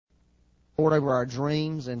Lord, over our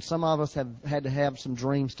dreams, and some of us have had to have some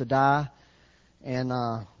dreams to die, and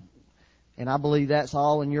I believe that's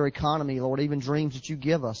all in your economy, Lord. Even dreams that you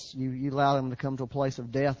give us, you allow them to come to a place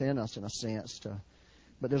of death in us, in a sense.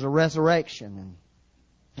 But there's a resurrection,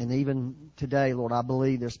 and even today, Lord, I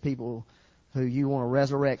believe there's people who you want to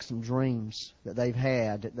resurrect some dreams that they've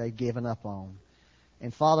had, that they've given up on.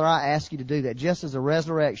 And Father, I ask you to do that. Just as a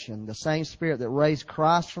resurrection, the same Spirit that raised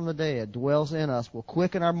Christ from the dead dwells in us, will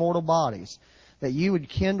quicken our mortal bodies, that you would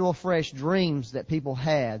kindle afresh dreams that people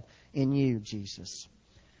had in you, Jesus.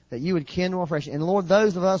 That you would kindle afresh. And Lord,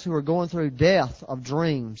 those of us who are going through death of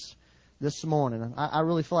dreams this morning, I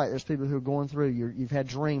really feel like there's people who are going through, you've had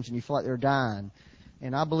dreams and you feel like they're dying.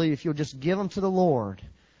 And I believe if you'll just give them to the Lord,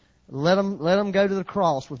 let them go to the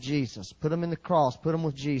cross with Jesus. Put them in the cross. Put them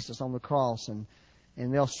with Jesus on the cross, and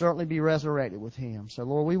they'll certainly be resurrected with Him. So,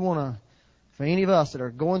 Lord, we want to, for any of us that are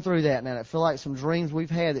going through that now, that feel like some dreams we've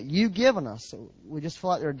had that you've given us, so we just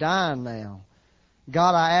feel like they're dying now.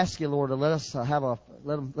 God, I ask you, Lord, to let's have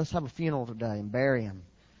a funeral today and bury him.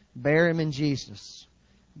 Bury him in Jesus.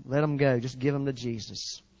 Let him go. Just give him to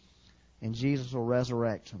Jesus. And Jesus will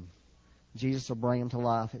resurrect him. Jesus will bring him to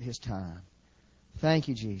life at His time. Thank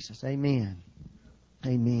you, Jesus. Amen.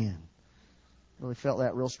 Amen. Really felt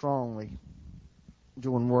that real strongly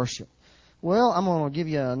during worship. Well, I'm going to give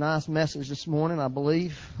you a nice message this morning, I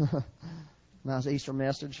believe. Nice Easter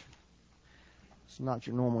message. It's not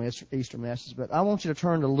your normal Easter message, but I want you to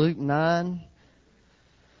turn to Luke 9.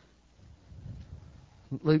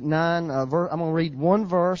 Luke 9, I'm going to read one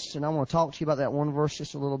verse, and I want to talk to you about that one verse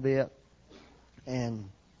just a little bit. And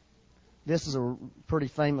this is a pretty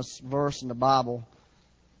famous verse in the Bible.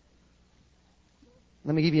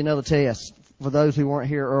 Let me give you another test for those who weren't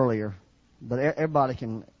here earlier. But everybody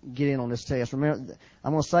can get in on this test. Remember,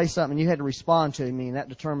 I'm going to say something, you had to respond to me, and that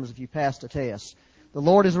determines if you pass the test. The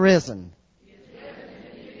Lord is risen.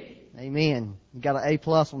 Amen. You got an A+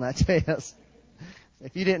 on that test.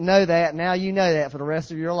 If you didn't know that, now you know that for the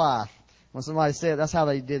rest of your life. When somebody said, that's how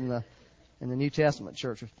they did in the New Testament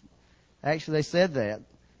church. Actually, they said that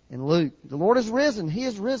in Luke. The Lord is risen. He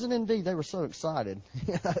is risen indeed. They were so excited.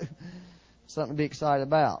 Something to be excited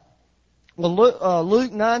about. Well,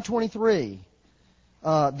 Luke 9:23.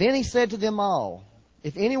 Then he said to them all,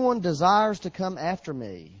 if anyone desires to come after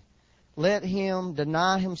me, let him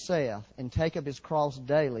deny himself and take up his cross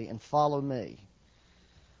daily and follow me.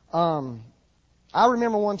 I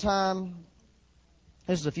remember one time,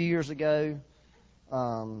 this is a few years ago,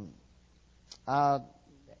 I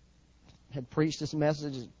had preached this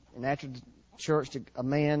message and after church to a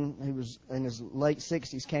man who was in his late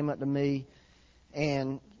 60s came up to me,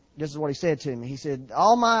 and this is what he said to me. He said,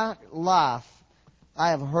 all my life I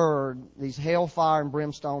have heard these hellfire and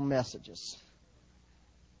brimstone messages.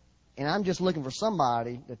 And I'm just looking for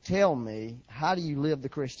somebody to tell me, how do you live the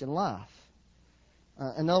Christian life?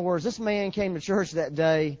 In other words, this man came to church that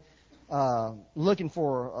day looking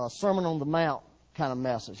for a Sermon on the Mount kind of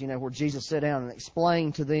message, where Jesus sat down and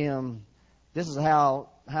explained to them, this is how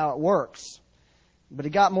it works. But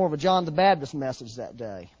he got more of a John the Baptist message that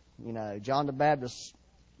day. John the Baptist,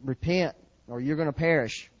 repent or you're going to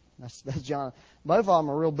perish. That's John. Both of them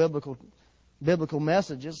are real biblical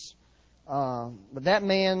messages. But that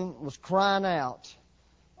man was crying out,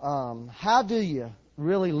 how do you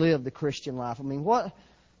really live the Christian life? I mean, what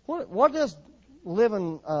does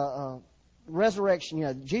living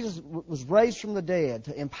resurrection, Jesus was raised from the dead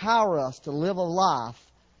to empower us to live a life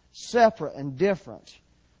separate and different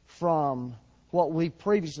from what we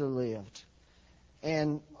previously lived.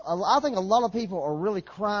 And I think a lot of people are really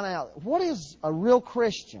crying out, what is a real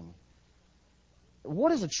Christian?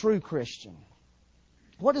 What is a true Christian?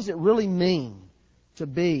 What does it really mean to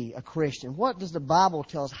be a Christian? What does the Bible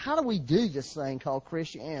tell us? How do we do this thing called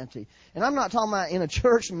Christianity? And I'm not talking about in a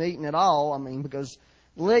church meeting at all. I mean, because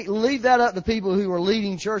leave that up to people who are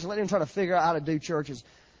leading church and let them try to figure out how to do churches.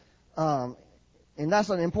 And that's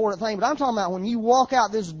an important thing. But I'm talking about when you walk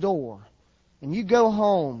out this door and you go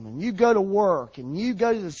home and you go to work and you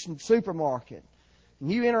go to the supermarket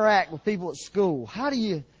and you interact with people at school. How do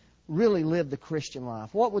you really live the Christian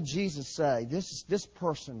life? What would Jesus say? This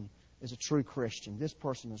person is a true Christian. This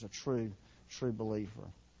person is a true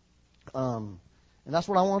believer. And that's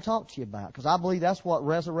what I want to talk to you about, because I believe that's what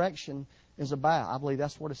resurrection is about. I believe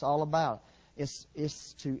that's what it's all about.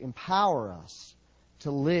 It's to empower us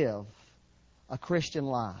to live a Christian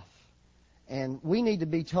life. And we need to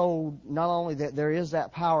be told not only that there is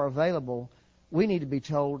that power available, we need to be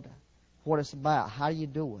told what it's about. How do you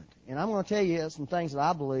do it? And I'm going to tell you some things that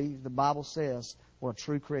I believe the Bible says what a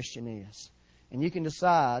true Christian is. And you can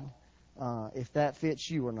decide if that fits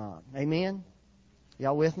you or not. Amen?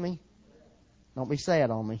 Y'all with me? Don't be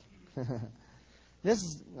sad on me. On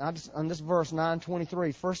this verse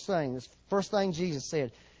 9:23, first thing Jesus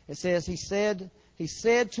said. It says He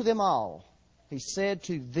said to them all. He said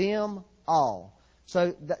to them all.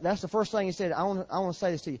 So that's the first thing He said. I want to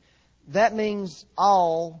say this to you. That means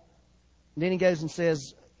all. And then He goes and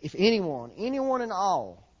says, if anyone and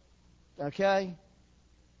all. Okay?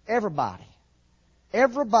 Everybody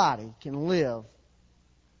can live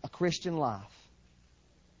a Christian life.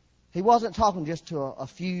 He wasn't talking just to a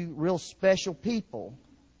few real special people,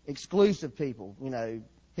 exclusive people,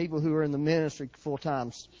 people who are in the ministry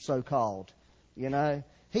full-time, so-called,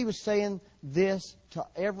 He was saying this to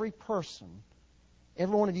every person.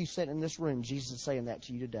 Every one of you sitting in this room, Jesus is saying that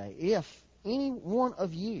to you today. If any one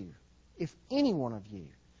of you.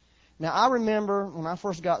 Now, I remember when I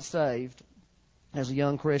first got saved as a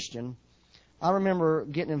young Christian, I remember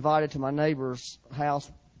getting invited to my neighbor's house.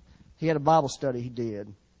 He had a Bible study he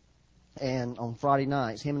did. And on Friday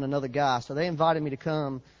nights, him and another guy. So they invited me to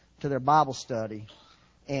come to their Bible study.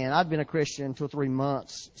 And I'd been a Christian 2 or 3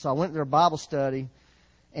 months. So I went to their Bible study.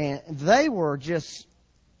 And they were just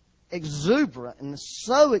exuberant and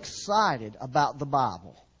so excited about the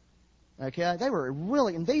Bible. Okay? They were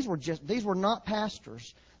really, and these were not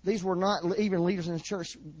pastors. These were not even leaders in the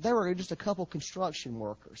church. They were just a couple construction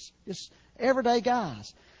workers. Just everyday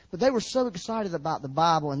guys. But they were so excited about the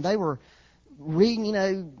Bible, and they were reading,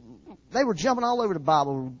 they were jumping all over the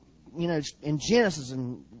Bible, in Genesis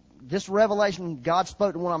and this Revelation, God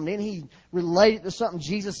spoke to one of them. Then He related it to something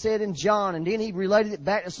Jesus said in John, and then He related it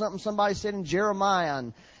back to something somebody said in Jeremiah,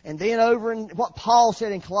 and then over in what Paul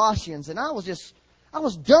said in Colossians. And I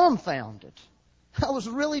was dumbfounded. I was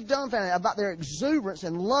really dumbfounded about their exuberance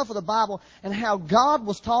and love for the Bible and how God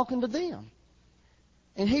was talking to them.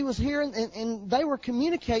 And He was hearing, and they were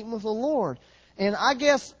communicating with the Lord. And I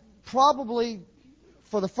guess probably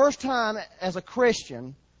for the first time as a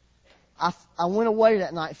Christian, I went away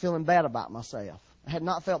that night feeling bad about myself. I had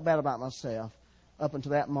not felt bad about myself up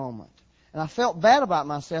until that moment. And I felt bad about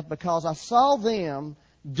myself because I saw them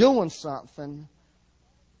doing something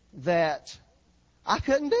that I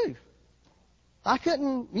couldn't do. I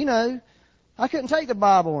couldn't take the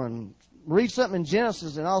Bible and read something in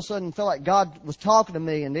Genesis and all of a sudden feel like God was talking to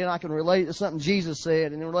me, and then I can relate it to something Jesus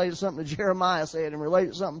said, and then relate it to something that Jeremiah said, and relate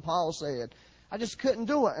it to something Paul said. I just couldn't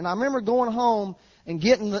do it. And I remember going home and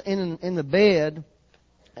getting in the bed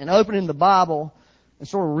and opening the Bible and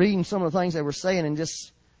sort of reading some of the things they were saying and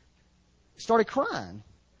just started crying.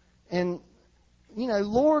 And,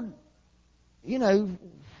 Lord,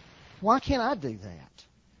 why can't I do that?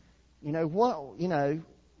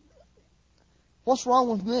 What's wrong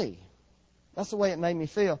with me? That's the way it made me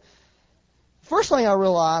feel. First thing I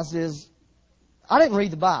realized is I didn't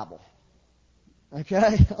read the Bible.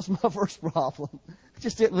 Okay? That's my first problem. I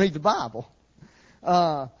just didn't read the Bible.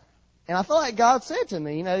 And I felt like God said to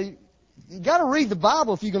me, you got to read the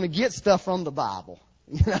Bible if you're going to get stuff from the Bible.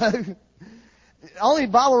 The only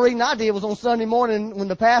Bible reading I did was on Sunday morning when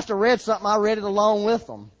the pastor read something, I read it along with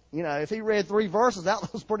them. If he read 3 verses,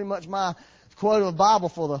 that was pretty much my quote of Bible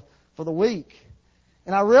for the week.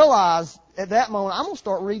 And I realized at that moment, I'm going to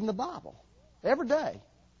start reading the Bible every day.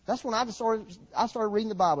 That's when I started reading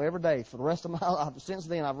the Bible every day for the rest of my life. Since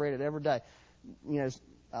then, I've read it every day.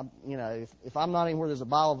 If I'm not anywhere there's a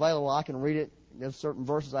Bible available, I can read it. There's certain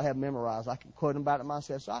verses I have memorized. I can quote them about it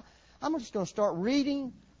myself. So I'm just going to start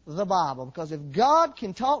reading the Bible, because if God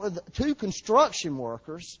can talk to construction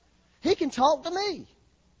workers, He can talk to me.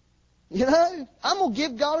 I'm going to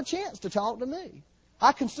give God a chance to talk to me.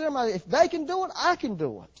 I consider if they can do it, I can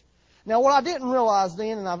do it. Now, what I didn't realize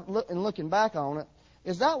then, and looking back on it,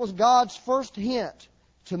 is that was God's first hint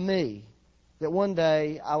to me that one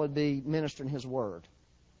day I would be ministering His Word.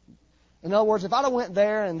 In other words, if I'd have went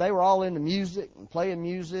there and they were all into music and playing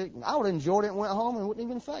music, I would have enjoyed it and went home and it wouldn't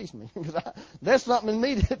even faze me. Because there's something in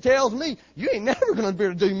me that tells me, you ain't never going to be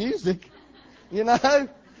able to do music. It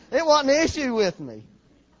wasn't an issue with me.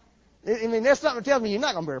 There's something that tells me you're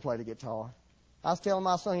not going to be able to play the guitar. I was telling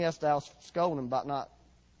my son yesterday, I was scolding him about not,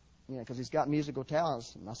 because he's got musical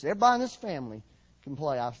talents. And I said, everybody in this family can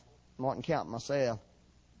play. I wasn't counting myself.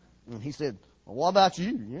 And he said, well, what about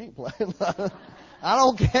you? You ain't playing. I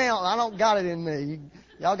don't count. I don't got it in me.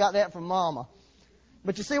 Y'all got that from Mama.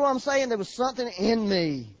 But you see what I'm saying? There was something in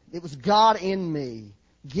me. It was God in me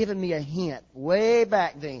giving me a hint way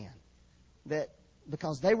back then that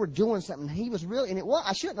because they were doing something, He was really, and it was,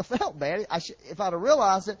 I shouldn't have felt bad if I'd have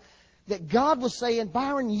realized it, that God was saying,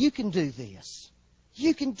 Byron, you can do this.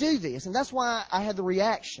 You can do this. And that's why I had the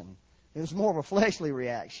reaction. It was more of a fleshly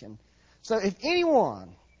reaction. So if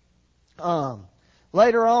anyone,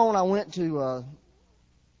 later on I went to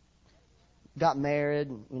got married,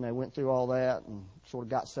 and, went through all that and sort of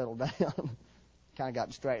got settled down. Kind of got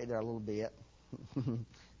distracted there a little bit.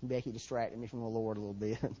 Becky distracted me from the Lord a little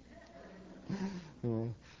bit.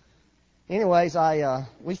 Anyways,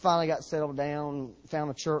 we finally got settled down,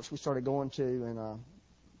 found a church we started going to, and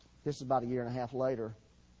this is about a year and a half later.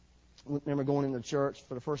 I remember going into the church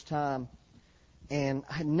for the first time, and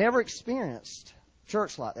I had never experienced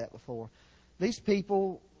church like that before. These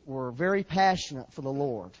people were very passionate for the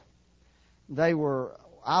Lord. They were,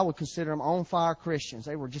 I would consider them on-fire Christians.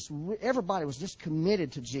 Everybody was just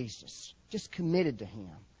committed to Jesus, just committed to Him.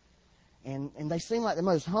 And they seemed like the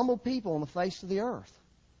most humble people on the face of the earth.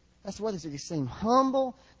 That's what they said. They seemed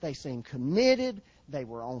humble. They seemed committed. They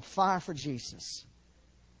were on fire for Jesus.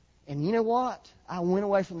 And you know what? I went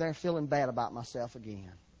away from there feeling bad about myself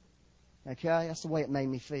again. Okay? That's the way it made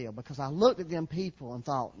me feel. Because I looked at them people and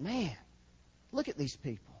thought, man, look at these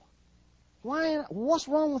people. What's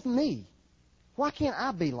wrong with me? Why can't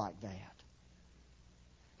I be like that?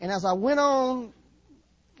 And as I went on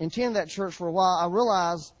and attended that church for a while, I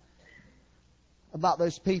realized about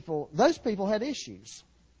those people had issues.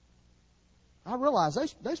 I realized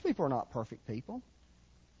those people are not perfect people.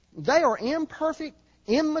 They are imperfect,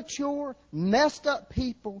 immature, messed up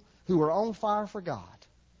people who are on fire for God.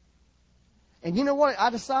 And you know what? I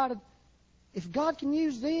decided, if God can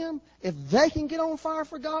use them, if they can get on fire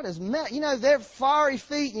for God, their fiery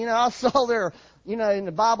feet, I saw their, in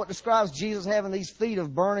the Bible it describes Jesus having these feet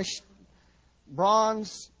of burnished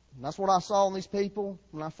bronze. And that's what I saw in these people.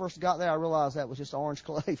 When I first got there, I realized that was just orange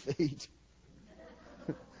clay feet.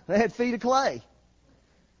 They had feet of clay.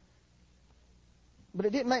 But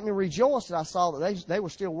it didn't make me rejoice that I saw that they were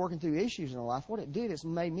still working through issues in their life. What it did is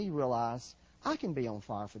made me realize I can be on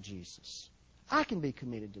fire for Jesus. I can be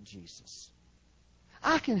committed to Jesus.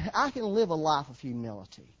 I can live a life of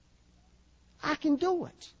humility. I can do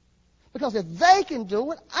it. Because if they can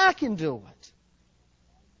do it, I can do it.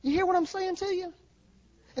 You hear what I'm saying to you?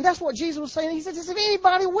 And that's what Jesus was saying. He said, if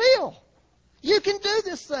anybody will, you can do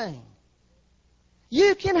this thing.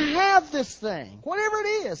 You can have this thing, whatever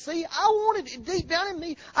it is. See, deep down in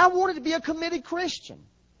me, I wanted to be a committed Christian.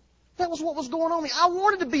 That was what was going on in me. I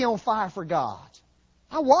wanted to be on fire for God.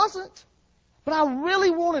 I wasn't, but I really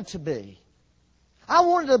wanted to be. I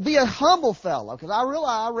wanted to be a humble fellow, because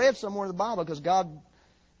I read somewhere in the Bible, because God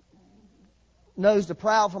knows the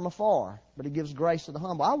proud from afar, but He gives grace to the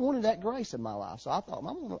humble. I wanted that grace in my life, so I thought,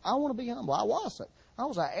 I want to be humble. I wasn't. I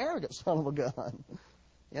was an arrogant son of a gun.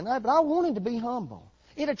 But I wanted to be humble.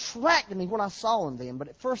 It attracted me what I saw in them, but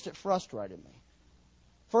at first it frustrated me.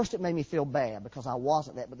 First it made me feel bad because I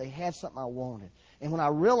wasn't that, but they had something I wanted. And when I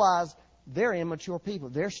realized they're immature people,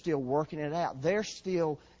 they're still working it out. They're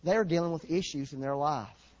dealing with issues in their life.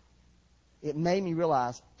 It made me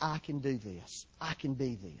realize I can do this. I can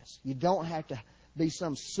be this. You don't have to be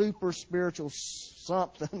some super spiritual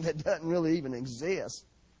something that doesn't really even exist.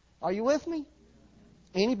 Are you with me?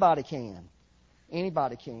 Anybody can.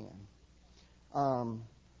 Anybody can.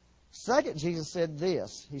 Second, Jesus said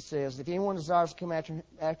this. He says, if anyone desires to come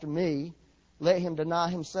after me, let him deny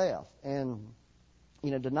himself. And,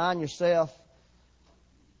 denying yourself,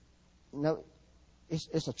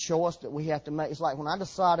 it's a choice that we have to make. It's like when I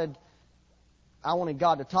decided I wanted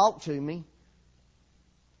God to talk to me,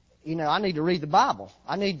 I need to read the Bible.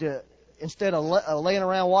 I need to, instead of laying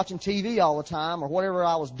around watching TV all the time or whatever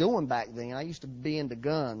I was doing back then. I used to be into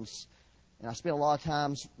guns. And I spent a lot of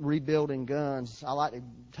times rebuilding guns. I like to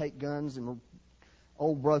take guns and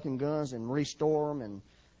old broken guns and restore them. And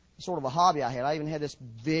it's sort of a hobby I had. I even had this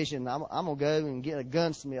vision. I'm going to go and get a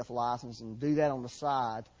gunsmith license and do that on the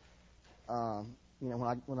side. When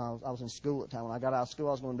I was in school at the time. When I got out of school,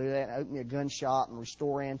 I was going to do that and open me a gun shop and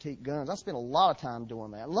restore antique guns. I spent a lot of time doing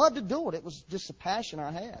that. I loved to do it. It was just a passion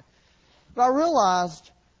I had. But I realized,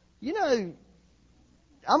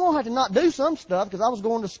 I'm going to have to not do some stuff because I was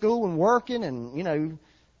going to school and working and,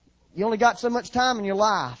 you only got so much time in your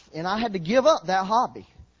life. And I had to give up that hobby.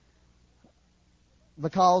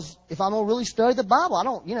 Because if I'm going to really study the Bible, I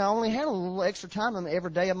only had a little extra time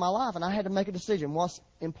every day of my life. And I had to make a decision what's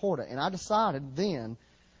important. And I decided then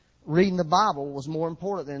reading the Bible was more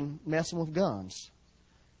important than messing with guns.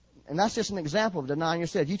 And that's just an example of denying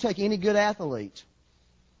yourself. You take any good athlete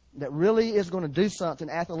that really is going to do something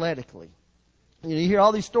athletically. You hear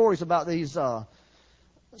all these stories about these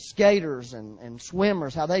skaters and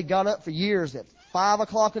swimmers, how they got up for years at 5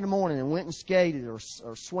 o'clock in the morning and went and skated or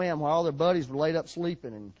swam while all their buddies were laid up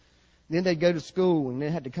sleeping. And then they'd go to school and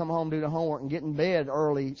then had to come home, do their homework, and get in bed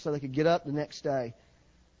early so they could get up the next day.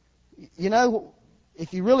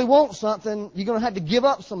 If you really want something, you're going to have to give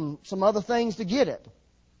up some other things to get it.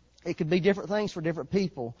 It could be different things for different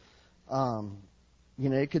people.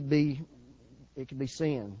 It could be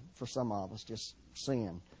sin for some of us, just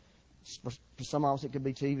sin. For some of us, it could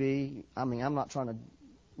be TV. I mean, I'm not trying to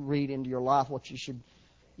read into your life what you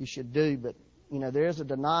should do, but there is a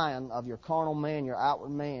denying of your carnal man, your outward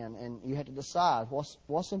man, and you have to decide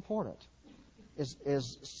what's important.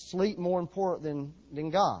 Is sleep more important than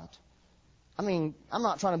God? I mean, I'm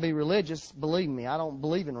not trying to be religious. Believe me, I don't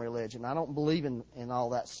believe in religion. I don't believe in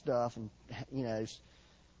all that stuff and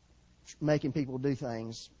making people do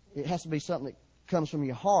things. It has to be something that comes from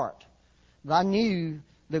your heart. But I knew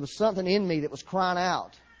there was something in me that was crying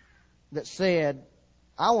out that said,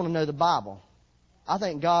 I want to know the Bible. I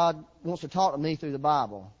think God wants to talk to me through the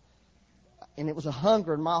Bible. And it was a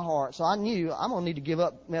hunger in my heart. So I knew I'm going to need to give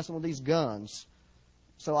up messing with these guns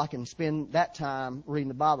so I can spend that time reading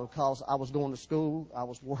the Bible, because I was going to school, I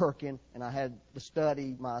was working, and I had to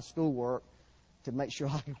study my schoolwork to make sure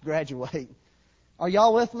I could graduate. Are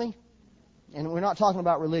y'all with me? And we're not talking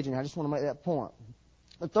about religion. I just want to make that point.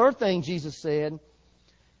 The third thing Jesus said,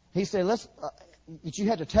 He said, that you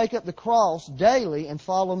had to take up the cross daily and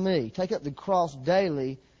follow me. Take up the cross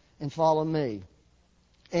daily and follow me.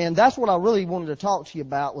 And that's what I really wanted to talk to you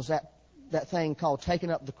about, was that thing called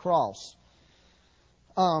taking up the cross.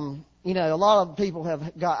 A lot of people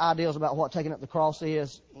have got ideas about what taking up the cross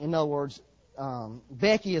is. In other words,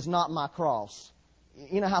 Becky is not my cross.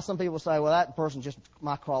 You know how some people say, well, that person's just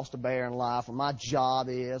my cross to bear in life, or my job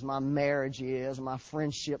is, my marriage is, my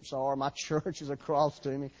friendships are, my church is a cross to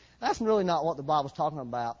me. That's really not what the Bible's talking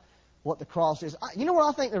about, what the cross is. You know what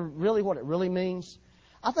I think what it really means?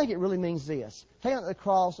 I think it really means this. Taking up the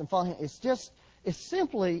cross and following Him, it's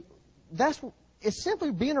simply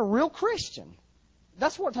being a real Christian.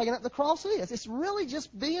 That's what taking up the cross is. It's really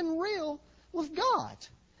just being real with God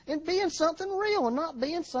and being something real and not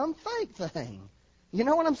being some fake thing. You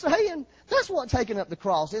know what I'm saying? That's what taking up the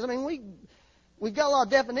cross is. I mean, we've got a lot of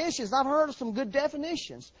definitions. I've heard of some good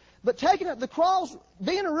definitions. But taking up the cross,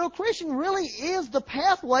 being a real Christian, really is the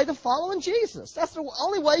pathway to following Jesus. That's the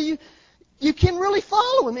only way you can really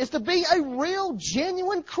follow Him, is to be a real,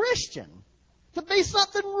 genuine Christian. To be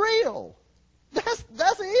something real. That's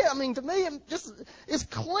it. I mean, to me, it's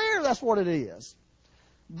clear that's what it is.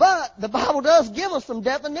 But the Bible does give us some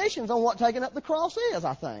definitions on what taking up the cross is,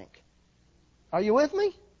 I think. Are you with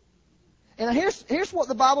me? And here's what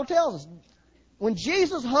the Bible tells us. When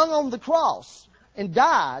Jesus hung on the cross and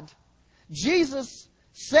died, Jesus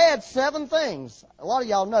said 7 things. A lot of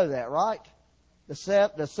y'all know that, right? The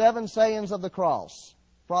 7 sayings of the cross.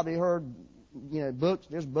 Probably heard, books.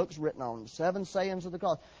 There's books written on 7 sayings of the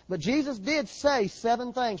cross. But Jesus did say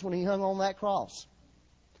 7 things when He hung on that cross.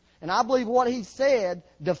 And I believe what He said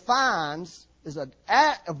is a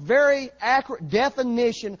very accurate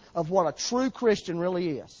definition of what a true Christian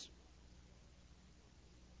really is.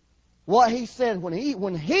 What He said when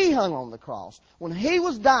He hung on the cross, when He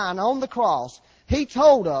was dying on the cross, He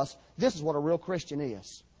told us this is what a real Christian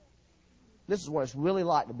is. This is what it's really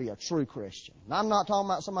like to be a true Christian. And I'm not talking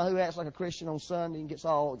about somebody who acts like a Christian on Sunday and gets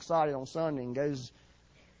all excited on Sunday and goes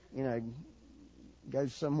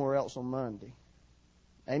somewhere else on Monday.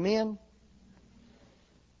 Amen?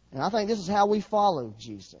 And I think this is how we follow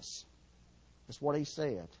Jesus. That's what He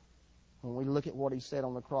said. When we look at what He said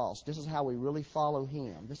on the cross, this is how we really follow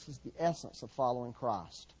Him. This is the essence of following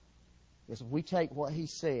Christ. Is if we take what He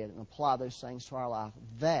said and apply those things to our life,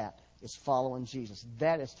 that is following Jesus.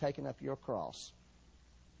 That is taking up your cross.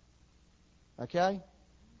 Okay?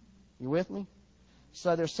 You with me?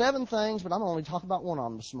 So there's 7 things, but I'm only talking about one of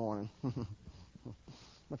them this morning.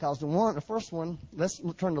 Because the first one, let's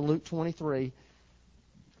turn to Luke 23.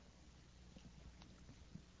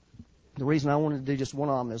 The reason I wanted to do just one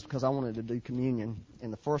of them is because I wanted to do communion.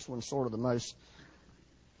 And the first one's sort of the most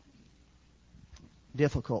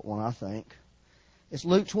difficult one, I think. It's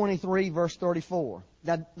Luke 23, verse 34.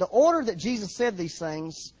 Now, the order that Jesus said these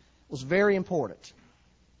things was very important.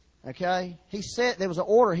 Okay? He said, there was an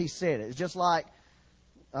order He said it. It's just like,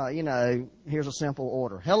 here's a simple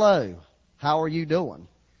order. Hello, how are you doing?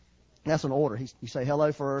 That's an order. You say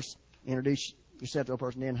hello first, introduce yourself to a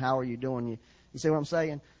person, then how are you doing? You see what I'm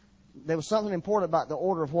saying? There was something important about the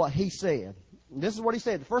order of what He said. And this is what He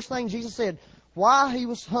said. The first thing Jesus said, while He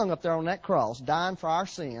was hung up there on that cross, dying for our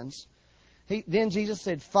sins, then Jesus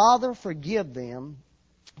said, Father, forgive them,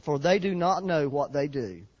 for they do not know what they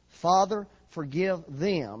do. Father, forgive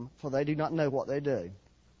them, for they do not know what they do.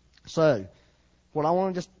 So, what I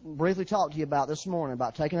want to just briefly talk to you about this morning,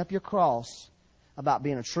 about taking up your cross, about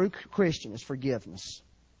being a true Christian, is forgiveness.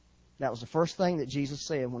 That was the first thing that Jesus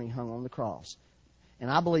said when He hung on the cross. And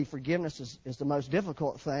I believe forgiveness is the most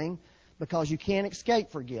difficult thing, because you can't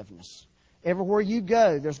escape forgiveness. Everywhere you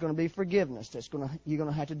go, there's going to be forgiveness. You're going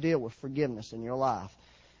to have to deal with forgiveness in your life.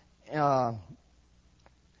 I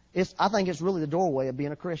think it's really the doorway of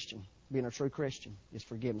being a Christian, being a true Christian, is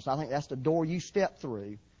forgiveness. I think that's the door you step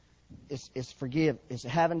through. It's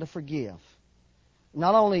having to forgive.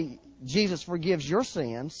 Not only Jesus forgives your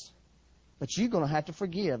sins, but you're going to have to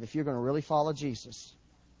forgive if you're going to really follow Jesus.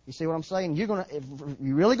 You see what I'm saying? If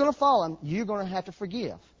you're really going to follow Him, you're going to have to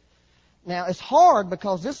forgive. Now, it's hard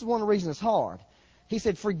because this is one of the reasons it's hard. He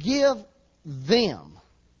said, forgive them.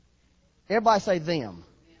 Everybody say them.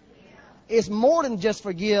 It's more than just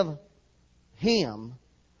forgive him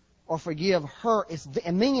or forgive her. It's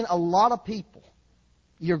meaning a lot of people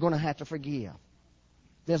you're going to have to forgive.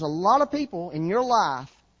 There's a lot of people in your life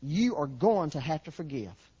you are going to have to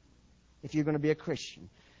forgive if you're going to be a Christian.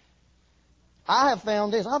 I have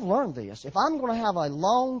found this. I've learned this. If I'm going to have a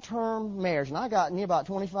long-term marriage, and I got near about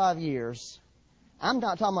 25 years, I'm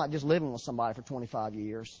not talking about just living with somebody for 25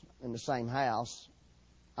 years in the same house.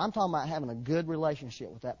 I'm talking about having a good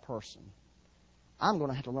relationship with that person. I'm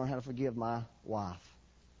going to have to learn how to forgive my wife.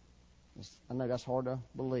 I know that's hard to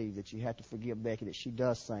believe, that you have to forgive Becky, that she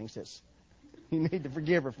does things that you need to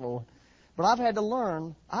forgive her for. But I've had to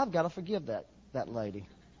learn, I've got to forgive that lady.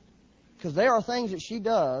 Because there are things that she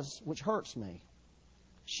does which hurts me.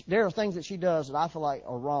 There are things that she does that I feel like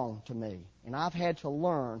are wrong to me. And I've had to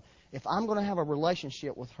learn, if I'm going to have a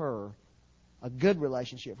relationship with her, a good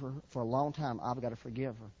relationship for a long time, I've got to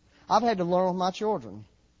forgive her. I've had to learn with my children.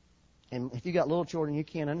 And if you got little children, you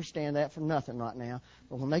can't understand that for nothing right now.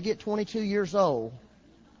 But when they get 22 years old,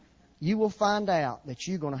 you will find out that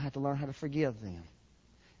you're going to have to learn how to forgive them.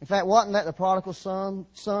 In fact, wasn't that the prodigal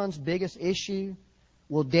son's biggest issue?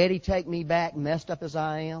 Will Daddy take me back messed up as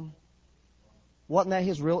I am? Wasn't that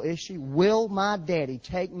his real issue? Will my daddy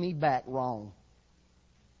take me back wrong?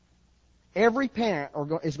 Every parent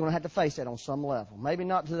is going to have to face that on some level. Maybe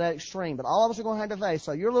not to that extreme, but all of us are going to have to face.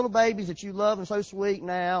 So your little babies that you love and so sweet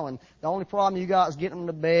now, and the only problem you got is getting them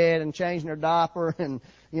to bed and changing their diaper and,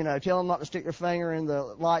 tell them not to stick their finger in the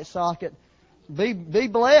light socket. Be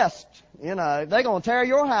blessed. They're going to tear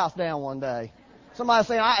your house down one day. Somebody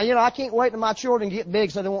saying, I can't wait till my children get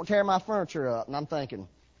big so they won't tear my furniture up. And I'm thinking,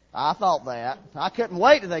 I thought that. I couldn't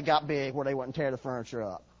wait till they got big where they wouldn't tear the furniture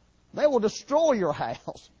up. They will destroy your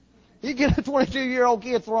house. You get a 22-year-old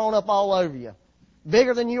kid thrown up all over you.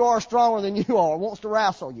 Bigger than you are, stronger than you are, wants to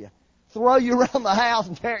wrestle you. Throw you around the house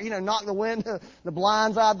and tear, knock the window, the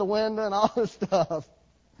blinds out the window and all this stuff.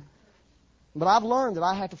 But I've learned that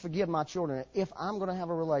I have to forgive my children if I'm going to have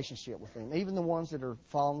a relationship with them. Even the ones that are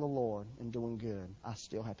following the Lord and doing good, I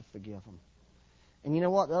still have to forgive them. And you know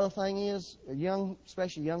what the other thing is?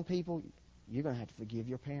 Especially young people, you're going to have to forgive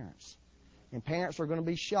your parents. And parents are going to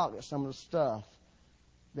be shocked at some of the stuff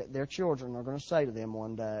that their children are going to say to them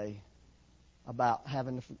one day about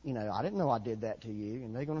having to, I didn't know I did that to you.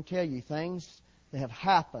 And they're going to tell you things that have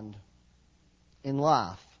happened in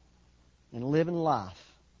life, in living life,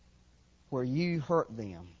 where you hurt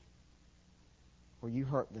them.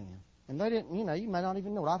 And they didn't, you may not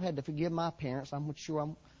even know it. I've had to forgive my parents. I'm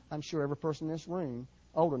sure every person in this room,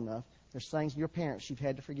 old enough, there's things your parents you've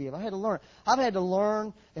had to forgive. I've had to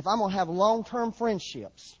learn if I'm going to have long-term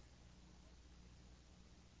friendships,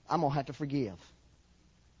 I'm going to have to forgive.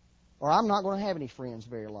 Or I'm not going to have any friends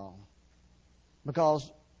very long. Because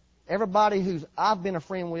everybody I've been a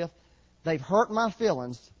friend with, they've hurt my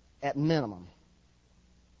feelings at minimum.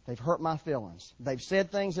 They've hurt my feelings. They've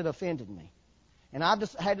said things that offended me. And I've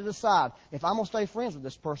just had to decide, if I'm going to stay friends with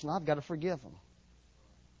this person, I've got to forgive them.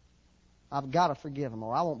 I've got to forgive them,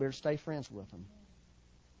 or I won't be able to stay friends with them.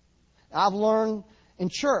 I've learned in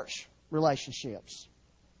church relationships,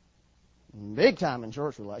 big time in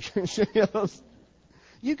church relationships,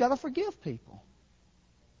 you've got to forgive people.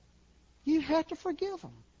 You have to forgive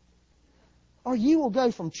them. Or you will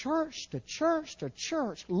go from church to church to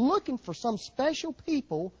church looking for some special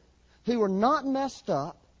people who are not messed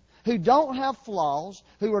up, who don't have flaws,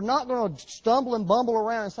 who are not going to stumble and bumble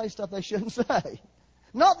around and say stuff they shouldn't say.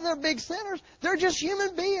 Not that they're big sinners. They're just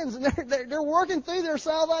human beings, and they're working through their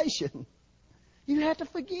salvation. You have to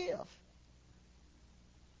forgive.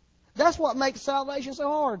 That's what makes salvation so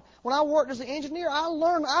hard. When I worked as an engineer, I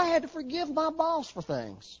learned I had to forgive my boss for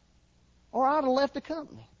things, or I'd have left the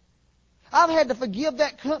company. I've had to forgive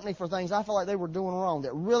that company for things I felt like they were doing wrong,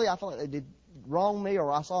 that really I felt like they did wrong me,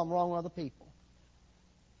 or I saw them wrong other people.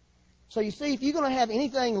 So you see, if you're going to have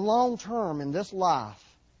anything long-term in this life,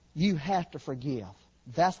 you have to forgive.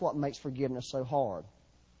 That's what makes forgiveness so hard.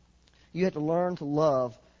 You have to learn to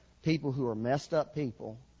love people who are messed up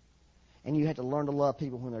people, and you have to learn to love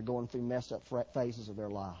people when they're going through messed up phases of their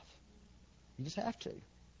life. You just have to.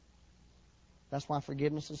 That's why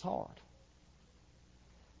forgiveness is hard.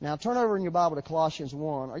 Now turn over in your Bible to Colossians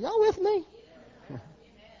 1. Are y'all with me?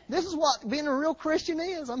 This is what being a real Christian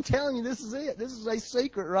is. I'm telling you, this is it. This is a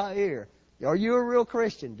secret right here. Are you a real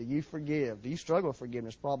Christian? Do you forgive? Do you struggle with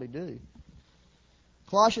forgiveness? Probably do.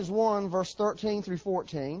 Colossians 1, verse 13 through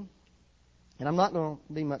 14. And I'm not going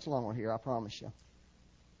to be much longer here, I promise you.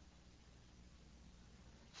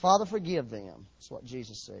 Father, forgive them. That's what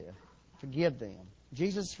Jesus said. Forgive them.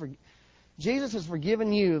 Jesus has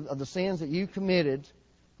forgiven you of the sins that you committed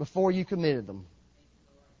before you committed them.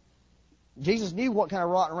 Jesus knew what kind of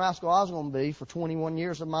rotten rascal I was going to be for 21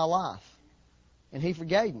 years of my life. And He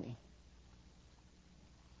forgave me.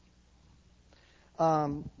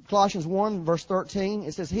 Colossians 1, verse 13,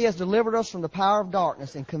 it says, He has delivered us from the power of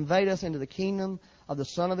darkness and conveyed us into the kingdom of the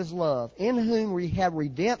Son of His love, in whom we have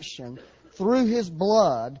redemption through His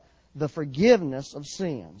blood, the forgiveness of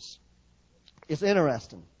sins. It's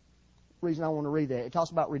interesting. The reason I want to read that, it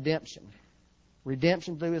talks about redemption.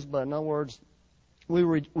 Redemption through His blood. In other words, we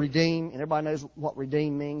redeem, and everybody knows what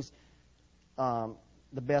redeem means. The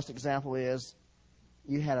best example is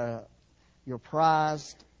you had your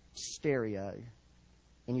prized stereo,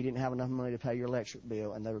 and you didn't have enough money to pay your electric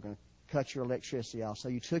bill, and they were going to cut your electricity off. So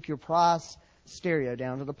you took your prized stereo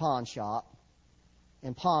down to the pawn shop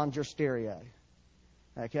and pawned your stereo,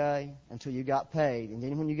 okay, until you got paid. And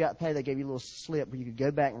then when you got paid, they gave you a little slip where you could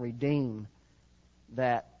go back and redeem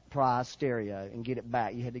that prized stereo and get it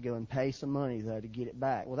back. You had to go and pay some money, though, to get it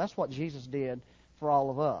back. Well, that's what Jesus did for all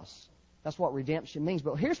of us. That's what redemption means.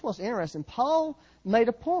 But here's what's interesting. Paul made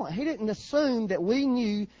a point. He didn't assume that we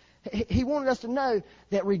knew. He wanted us to know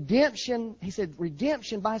that redemption, he said,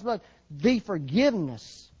 redemption by His blood, the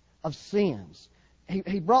forgiveness of sins.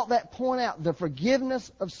 He brought that point out, the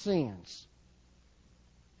forgiveness of sins.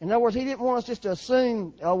 In other words, He didn't want us just to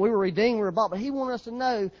assume, oh, we were redeemed, we were bought, but He wanted us to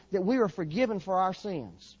know that we were forgiven for our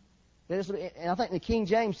sins. And I think the King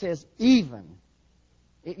James says, even.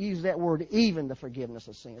 It uses that word, even, the forgiveness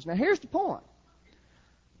of sins. Now, here's the point.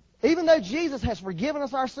 Even though Jesus has forgiven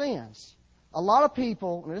us our sins, a lot of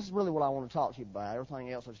people, and this is really what I want to talk to you about.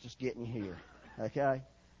 Everything else is just getting you here. Okay?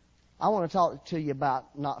 I want to talk to you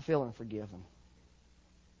about not feeling forgiven.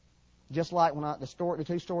 Just like when the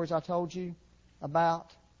 2 stories I told you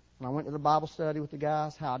about, when I went to the Bible study with the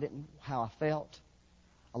guys, how I felt.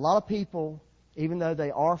 A lot of people, even though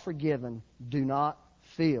they are forgiven, do not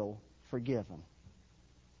feel forgiven.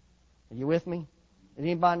 Are you with me? Has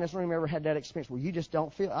anybody in this room ever had that experience where you just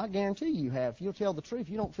don't feel? I guarantee you have. If you'll tell the truth,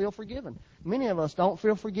 you don't feel forgiven. Many of us don't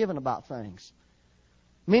feel forgiven about things.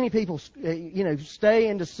 Many people, stay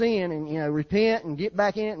into sin and, repent and get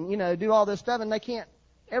back in and, do all this stuff, and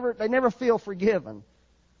they never feel forgiven.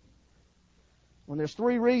 Well, there's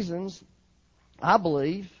 3 reasons, I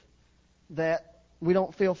believe, that we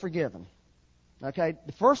don't feel forgiven. Okay?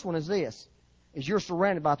 The first one is this, is you're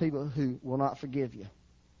surrounded by people who will not forgive you.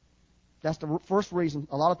 That's the first reason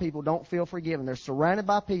a lot of people don't feel forgiven. They're surrounded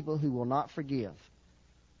by people who will not forgive.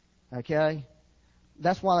 Okay?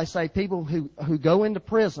 That's why they say people who go into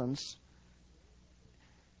prisons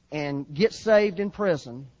and get saved in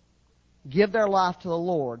prison, give their life to the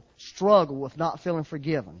Lord, struggle with not feeling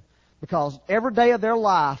forgiven. Because every day of their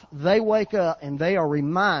life, they wake up and they are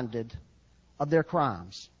reminded of their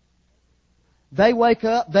crimes. They wake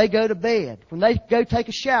up, they go to bed. When they go take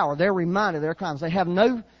a shower, they're reminded of their crimes. They have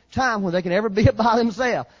no time when they can ever be by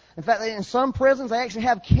themselves. In fact, in some prisons, they actually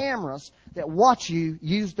have cameras that watch you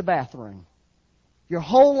use the bathroom. Your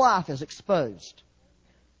whole life is exposed.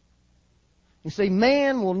 You see,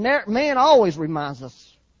 man always reminds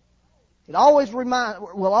us. It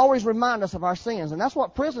will always remind us of our sins. And that's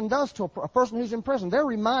what prison does to a person who's in prison. They're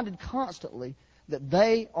reminded constantly that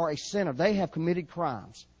they are a sinner. They have committed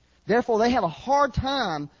crimes. Therefore, they have a hard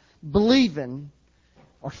time believing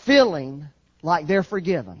or feeling like they're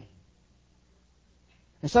forgiven.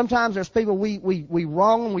 And sometimes there's people we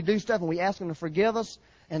wrong and we do stuff and we ask them to forgive us,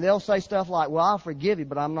 and they'll say stuff like, well, I'll forgive you,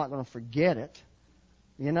 but I'm not going to forget it.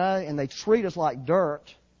 And they treat us like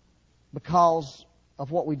dirt because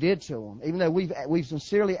of what we did to them. Even though we've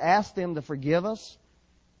sincerely asked them to forgive us,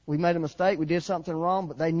 we made a mistake, we did something wrong,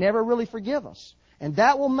 but they never really forgive us. And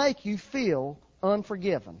that will make you feel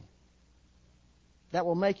unforgiven. That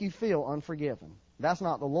will make you feel unforgiven. That's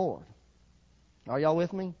not the Lord. Are y'all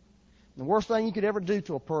with me? The worst thing you could ever do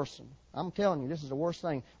to a person, I'm telling you, this is the worst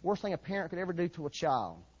thing. Worst thing a parent could ever do to a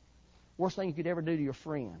child. Worst thing you could ever do to your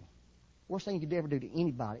friend. Worst thing you could ever do to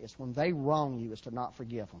anybody is when they wrong you is to not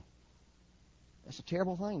forgive them. That's a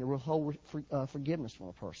terrible thing to withhold forgiveness from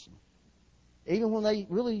a person. Even when they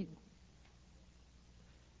really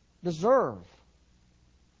deserve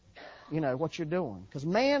what you're doing. Because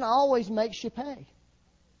man always makes you pay.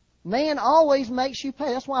 Man always makes you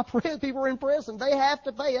pay. That's why people are in prison. They have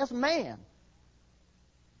to pay. That's man.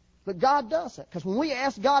 But God does it. Because when we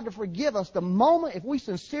ask God to forgive us, the moment, if we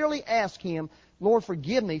sincerely ask Him, Lord,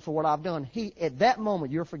 forgive me for what I've done, at that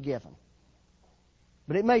moment, you're forgiven.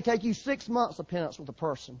 But it may take you 6 months of penance with a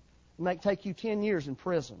person. It may take you 10 years in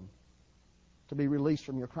prison to be released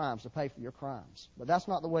from your crimes, to pay for your crimes. But that's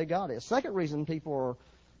not the way God is. Second reason people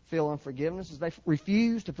feel unforgiveness is they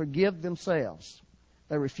refuse to forgive themselves.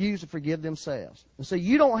 They refuse to forgive themselves. And so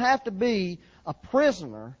you don't have to be a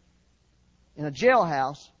prisoner in a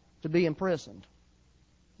jailhouse to be imprisoned.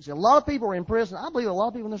 You see, a lot of people are in prison. I believe a lot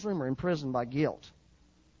of people in this room are imprisoned by guilt.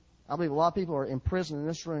 I believe a lot of people are imprisoned in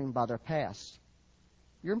this room by their past.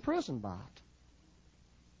 You're imprisoned by it.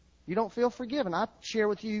 You don't feel forgiven. I shared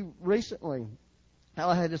with you recently how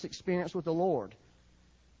I had this experience with the Lord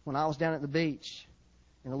when I was down at the beach.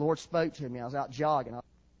 And the Lord spoke to me. I was out jogging.